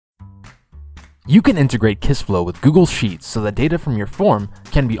You can integrate KiSSFLOW with Google Sheets so that data from your form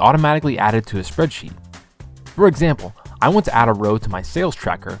can be automatically added to a spreadsheet. For example, I want to add a row to my sales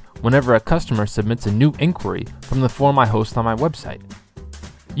tracker whenever a customer submits a new inquiry from the form I host on my website.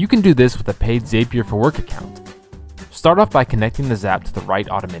 You can do this with a paid Zapier for Work account. Start off by connecting the Zap to the right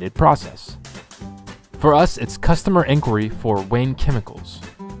automated process. For us, it's customer inquiry for Wayne Chemicals.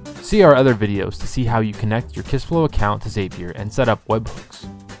 See our other videos to see how you connect your KiSSFLOW account to Zapier and set up webhooks.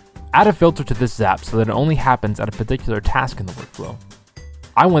 Add a filter to this Zap so that it only happens at a particular task in the workflow.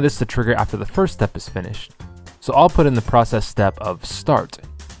 I want this to trigger after the first step is finished, so I'll put in the process step of Start.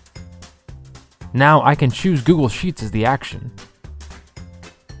 Now I can choose Google Sheets as the action.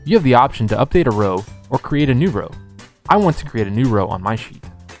 You have the option to update a row or create a new row. I want to create a new row on my sheet.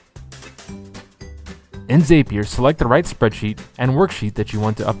 In Zapier, select the right spreadsheet and worksheet that you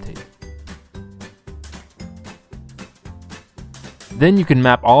want to update. Then you can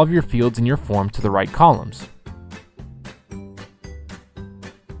map all of your fields in your form to the right columns.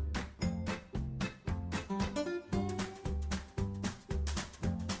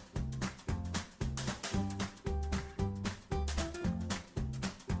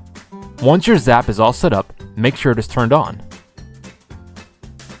 Once your Zap is all set up, make sure it is turned on.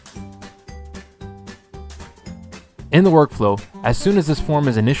 In the workflow, as soon as this form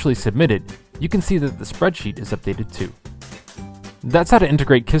is initially submitted, you can see that the spreadsheet is updated too. That's how to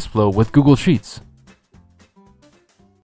integrate KiSSFLOW with Google Sheets.